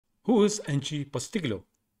Who is Ange Postecoglou?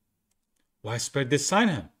 Why Spurs did sign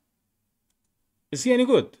him? Is he any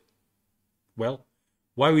good? Well,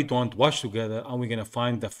 why we don't watch together and we're gonna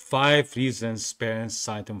find the 5 reasons Spurs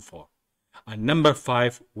signed him for. And number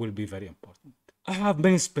 5 will be very important. I have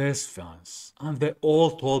many Spurs fans and they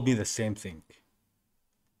all told me the same thing.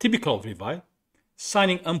 Typical of Levi,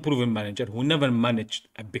 signing unproven manager who never managed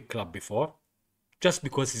a big club before just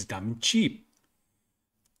because he's damn cheap.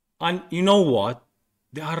 And you know what?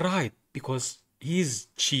 They are right because he's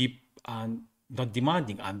cheap and not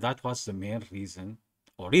demanding. And that was the main reason,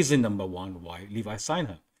 or reason number 1, why Levi signed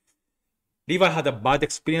him. Levi had a bad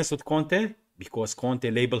experience with Conte because Conte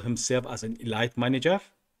labeled himself as an elite manager,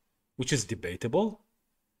 which is debatable.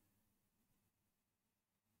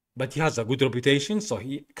 But he has a good reputation, so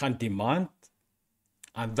he can't demand.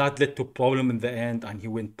 And that led to a problem in the end, and he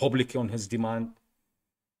went public on his demand.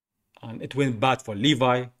 And it went bad for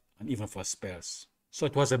Levi and even for Spurs. So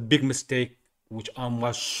it was a big mistake, which I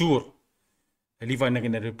was sure Levi not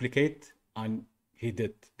going to replicate. And he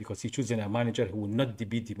did, because he chosen a manager who will not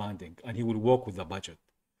be demanding and he will work with the budget.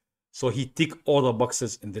 So he ticked all the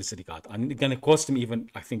boxes in this regard. And it's going to cost him even,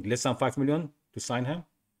 I think, less than 5 million to sign him.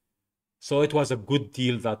 So it was a good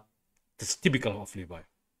deal that is typical of Levi.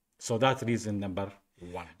 So that's reason number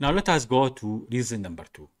 1. Now let us go to reason number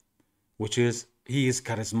 2, which is he is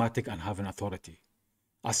charismatic and have an authority.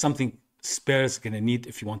 As something Spurs gonna need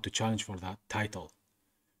if you want to challenge for that title.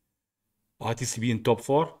 Or at least to be in top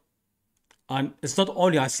 4. And it's not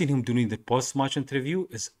only I've seen him during the post-match interview,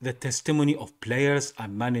 it's the testimony of players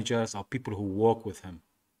and managers or people who work with him.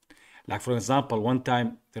 Like for example, one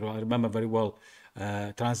time, I remember very well,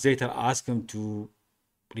 translator asked him to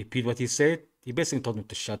repeat what he said. He basically told him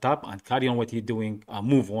to shut up and carry on what he's doing and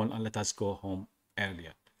move on and let us go home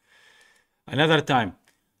earlier. Another time,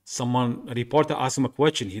 a reporter asked him a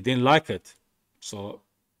question. He didn't like it. So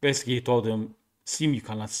basically he told him, seem you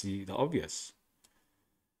cannot see the obvious.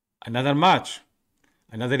 Another match,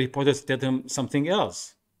 another reporter told him something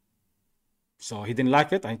else. So he didn't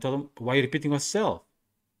like it and he told him, why are you repeating yourself?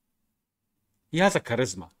 He has a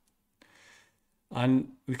charisma. And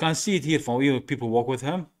we can see it here from people who work with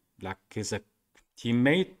him, like he's a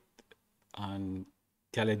teammate and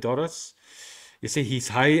Teledorus. You see, he's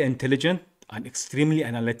highly intelligent and extremely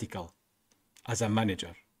analytical as a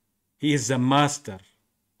manager. He is a master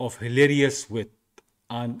of hilarious wit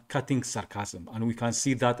and cutting sarcasm, and we can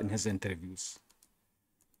see that in his interviews.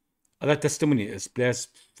 Other testimony is players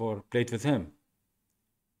played with him,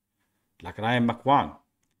 like Ryan McWang.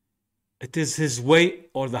 It is his way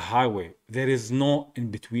or the highway. There is no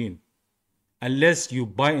in between. Unless you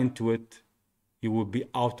buy into it, you will be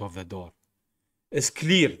out of the door. It's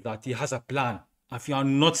clear that he has a plan. If you are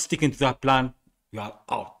not sticking to that plan, you are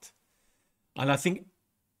out. And I think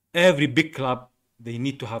every big club, they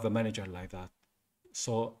need to have a manager like that.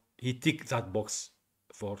 So he ticked that box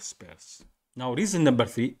for Spurs. Now, reason number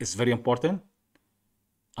 3 is very important,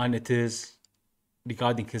 and it is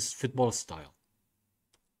regarding his football style.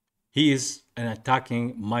 He is an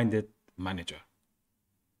attacking-minded manager.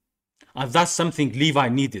 And that's something Levi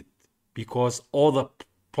needed, because all the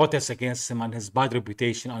protests against him and his bad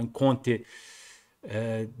reputation and Conte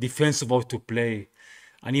defensive out to play,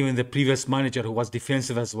 and even the previous manager who was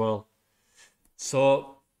defensive as well.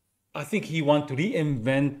 So I think he wants to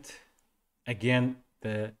reinvent again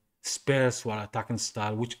the Spurs who are attacking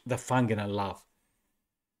style, which the fan gonna love.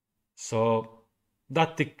 So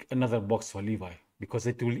that tick another box for Levi, because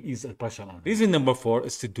it will ease the pressure on him. Reason number 4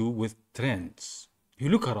 is to do with trends. You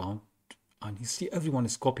look around and you see everyone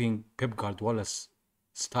is copying Pep Guardiola's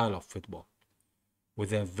style of football,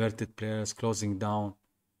 with the inverted players closing down.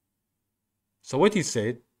 So what he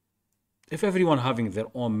said, if everyone having their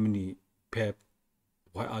own mini Pep,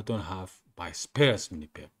 why I don't have my Spurs mini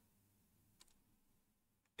Pep?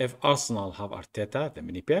 If Arsenal have Arteta, the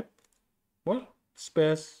mini Pep, well,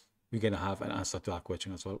 Spurs, we're going to have an answer to that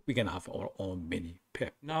question as well. We're going to have our own mini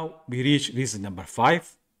Pep. Now, we reach reason number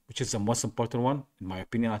 5, which is the most important one, in my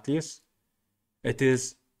opinion at least. It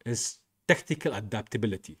is his tactical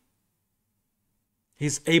adaptability.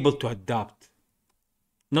 He's able to adapt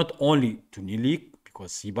not only to new league,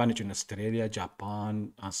 because he managed in Australia,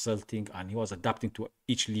 Japan, and Celtic, and he was adapting to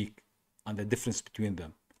each league and the difference between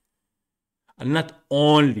them. And not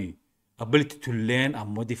only ability to learn and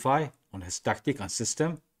modify on his tactic and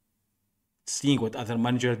system, seeing what other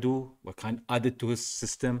managers do, what can add it to his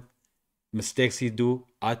system, mistakes he do,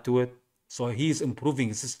 add to it. So he's improving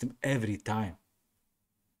his system every time.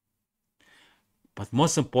 But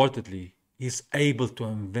most importantly, he's able to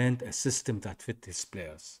invent a system that fits his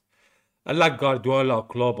players. Unlike Guardiola or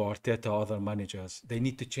Klopp or Arteta or other managers, they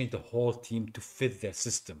need to change the whole team to fit their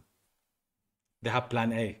system. They have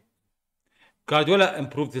plan A. Guardiola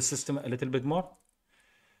improved the system a little bit more.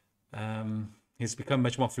 He's become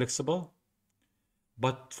much more flexible.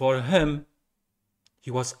 But for him, he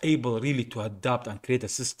was able really to adapt and create a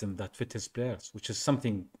system that fit his players, which is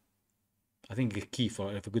something I think a key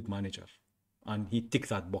for a good manager. And he ticked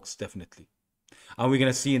that box definitely. And we're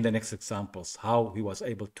going to see in the next examples how he was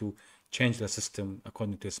able to change the system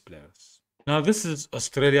according to his players. Now, this is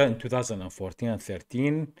Australia in 2014 and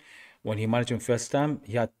 13. When he managed him first time,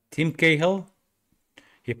 he had Tim Cahill.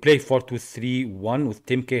 He played 4-2-3-1 with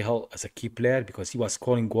Tim Cahill as a key player because he was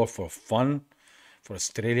scoring goal for fun for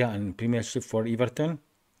Australia and Premiership for Everton.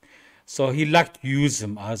 So he liked to use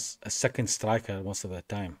him as a second striker most of the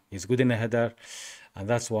time. He's good in a header, and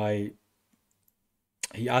that's why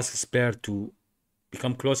he asks his player to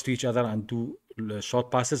become close to each other and do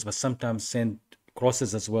short passes, but sometimes send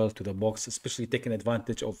crosses as well to the box, especially taking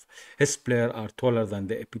advantage of his player are taller than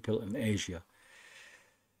the people in Asia.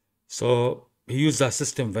 So he used that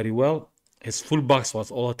system very well. His fullbacks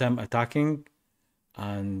was all the time attacking,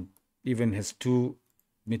 and even his two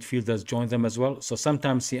midfielders joined them as well. So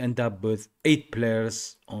sometimes he ended up with 8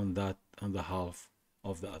 players on the half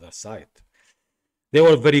of the other side. They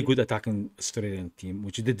were a very good attacking Australian team,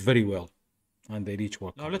 which did very well, and they reached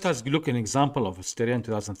world. Now let us look at an example of Australia in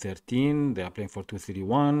 2013. They are playing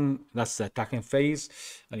 4-2-3-1. That's the attacking phase,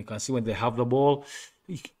 and you can see when they have the ball,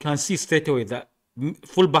 you can see straight away that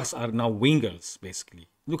fullbacks are now wingers, basically.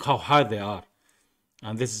 Look how high they are.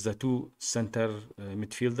 And this is the two center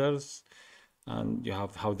midfielders. And you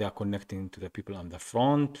have how they are connecting to the people on the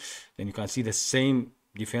front. Then you can see the same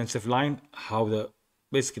defensive line, how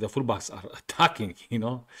basically the fullbacks are attacking,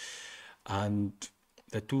 and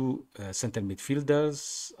the two center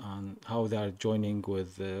midfielders and how they are joining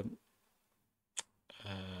with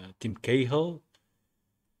Tim Cahill,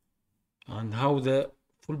 and how the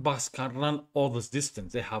fullbacks can run all this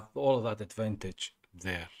distance. They have all of that advantage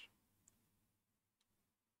there.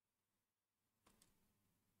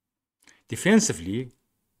 Defensively,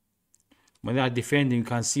 when they are defending, you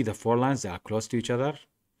can see the 4 lines, they are close to each other.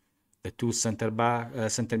 The two center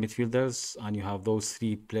midfielders, and you have those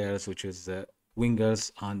 3 players, which is the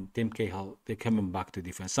wingers and Tim Cahill. They're coming back to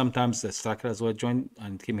defense. Sometimes the striker as well join,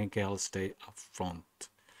 and Tim Cahill stay up front.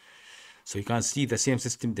 So you can see the same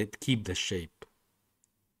system that keep the shape.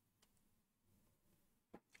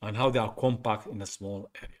 And how they are compact in a small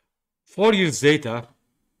area. 4 years later,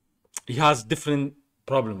 he has different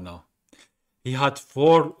problem now. He had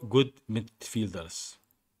 4 good midfielders.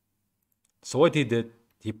 So what he did,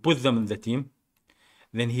 he put them in the team.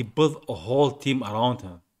 Then he built a whole team around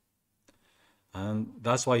him. And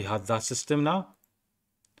that's why he had that system now.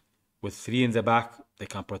 With 3 in the back, they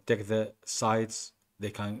can protect the sides.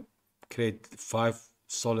 They can create 5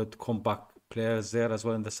 solid, compact players there as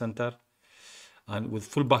well in the center. And with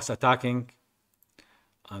fullbacks attacking,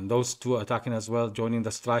 and those 2 attacking as well, joining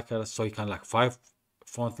the striker. So he can 5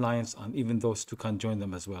 front lines, and even those 2 can join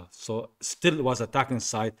them as well. So still it was attacking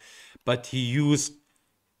side, but he used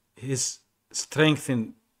his strength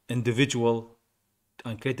in individual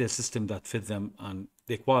and created a system that fit them, and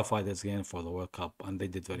they qualified again for the World Cup, and they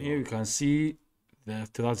did very well. Here you can see the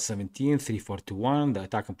 2017 3-4-2-1, the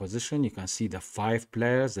attacking position. You can see the 5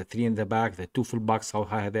 players, the 3 in the back, the 2 fullbacks, how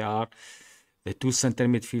high they are, the 2 center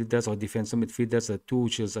midfielders or defensive midfielders, the 2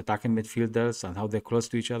 which is attacking midfielders, and how they're close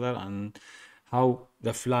to each other, and how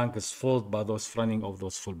the flank is filled by those fronting of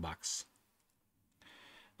those fullbacks.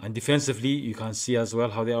 And defensively, you can see as well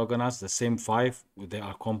how they organize the same 5. They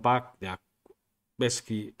are compact. They are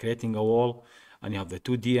basically creating a wall. And you have the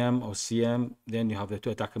 2 DM or CM. Then you have the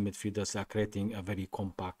 2 attacking midfielders that are creating a very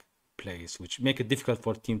compact place, which make it difficult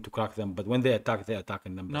for a team to crack them. But when they attack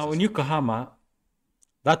in numbers. Now in Yokohama,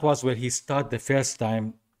 that was where he started the first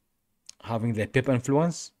time having the Pep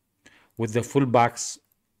influence, with the fullbacks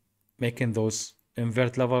making those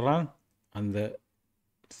invert level run, and the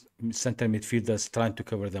center midfielders trying to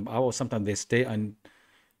cover them out. Or sometimes they stay and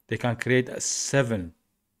they can create 7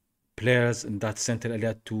 players in that center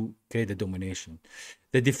area to create the domination.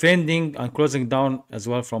 The defending and closing down as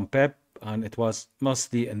well from Pep, and it was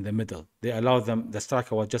mostly in the middle. They allowed them, the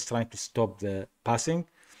striker was just trying to stop the passing,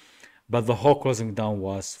 but the whole closing down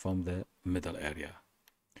was from the middle area.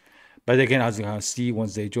 But again, as you can see,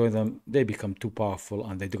 once they join them, they become too powerful,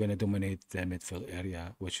 and they're going to dominate the midfield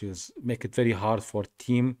area, which is make it very hard for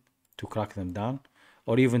team to crack them down,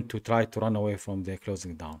 or even to try to run away from their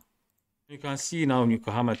closing down. You can see now in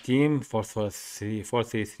Yokohama team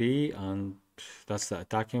 4-3-3, and that's the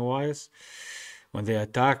attacking wise. When they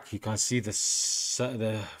attack, you can see the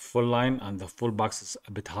full line and the full backs is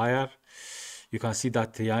a bit higher. You can see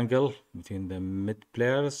that triangle between the mid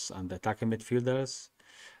players and the attacking midfielders.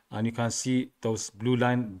 And you can see those blue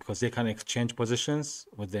line because they can exchange positions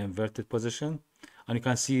with the inverted position. And you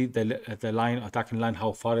can see the line, attacking line,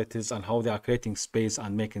 how far it is and how they are creating space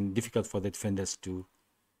and making it difficult for the defenders to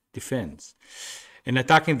defend. In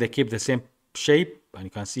attacking, they keep the same shape, and you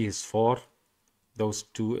can see his four, those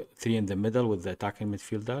 2, 3 in the middle with the attacking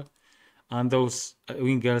midfielder, and those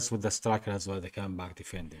wingers with the striker as well, they come back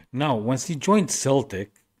defending. Now, once he joined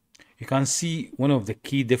Celtic, you can see one of the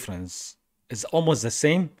key difference is almost the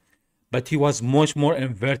same, but he was much more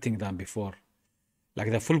inverting than before.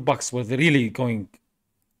 Like the fullbacks were really going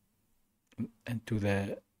into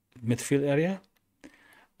the midfield area,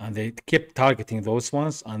 and they kept targeting those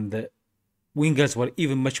ones, and the wingers were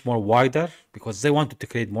even much more wider because they wanted to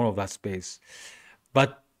create more of that space.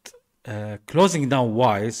 But closing down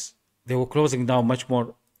wise, they were closing down much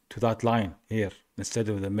more to that line here instead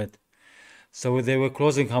of the mid. So they were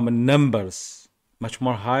closing him in numbers much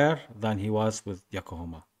more higher than he was with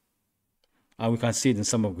Yokohama. And we can see it in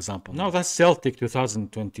some examples. Now that's Celtic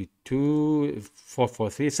 2022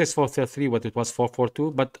 4-4-3. It says 4-3-3, but it was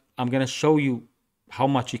 4-4-2. But I'm going to show you how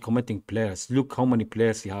much he committing players. Look how many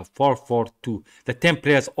players he have. 4-4-2. The 10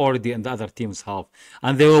 players already in the other team's half.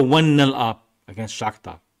 And they were 1-0 up against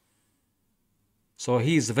Shakhtar. So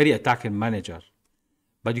he is a very attacking manager.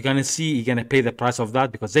 But you're going to see he's going to pay the price of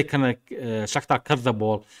that because they can Shakhtar cut the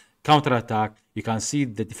ball, counter-attack. You can see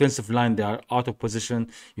the defensive line, they are out of position.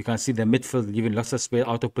 You can see the midfield giving lots of space,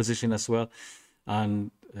 out of position as well.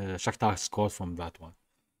 And Shakhtar scored from that one.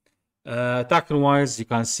 Attacking-wise, you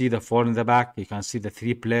can see the 4 in the back. You can see the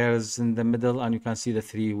 3 players in the middle. And you can see the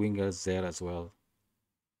 3 wingers there as well.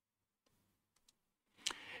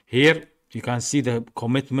 Here, you can see the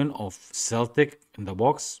commitment of Celtic in the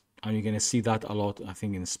box. And you're going to see that a lot, I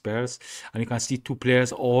think, in Spurs. And you can see 2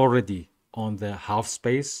 players already on the half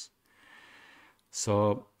space.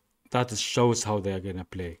 So that shows how they are going to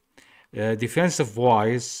play.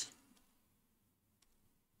 Defensive-wise,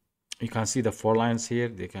 you can see the 4 lines here.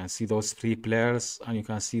 You can see those 3 players. And you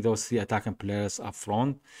can see those 3 attacking players up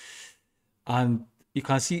front. And you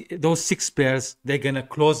can see those 6 players, they're going to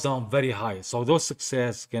close down very high. So those 6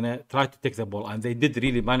 players going to try to take the ball. And they did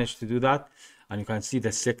really manage to do that. And you can see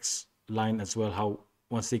the 6 line as well, how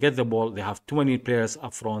once they get the ball, they have too many players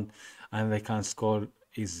up front and they can score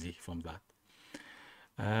easily from that.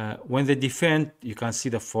 When they defend, you can see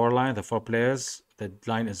the 4 line, the 4 players. The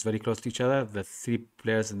line is very close to each other. The 3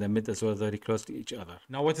 players in the mid as well, very close to each other.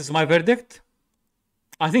 Now, what is my verdict?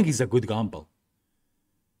 I think it's a good gamble.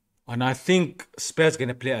 And I think Spurs going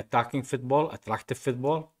to play attacking football, attractive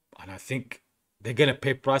football. And I think they're going to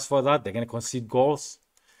pay price for that. They're going to concede goals.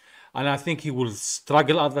 And I think he will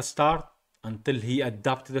struggle at the start until he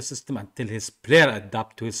adapts to the system, until his player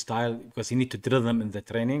adapt to his style, because he need to drill them in the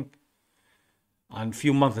training. And a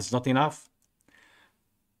few months is not enough.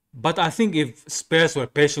 But I think if Spurs were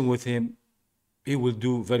patient with him, he will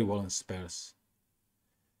do very well in Spurs.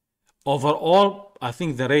 Overall, I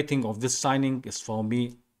think the rating of this signing is for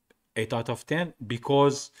me 8 out of 10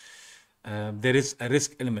 because there is a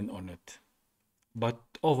risk element on it. But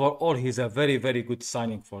overall, he's a very, very good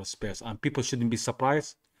signing for Spurs. And people shouldn't be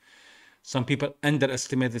surprised. Some people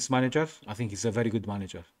underestimate this manager. I think he's a very good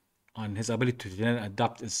manager. And his ability to then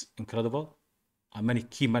adapt is incredible. And many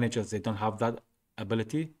key managers, they don't have that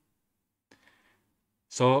ability.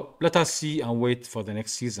 So let us see and wait for the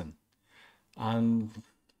next season. And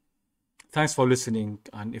thanks for listening.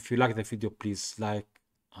 And if you like the video, please like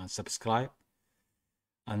and subscribe.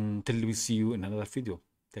 Until we see you in another video.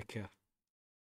 Take care.